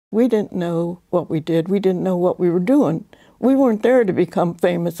We didn't know what we did. We didn't know what we were doing. We weren't there to become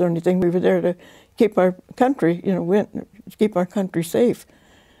famous or anything. We were there to keep our country, keep our country safe.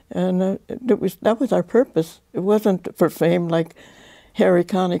 And that was our purpose. It wasn't for fame like Harry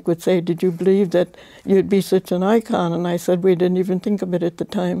Connick would say, did you believe that you'd be such an icon? And I said, we didn't even think of it at the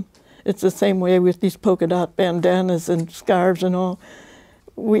time. It's the same way with these polka dot bandanas and scarves and all.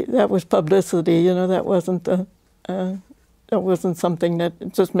 That was publicity, that wasn't something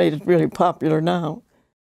that just made it really popular now.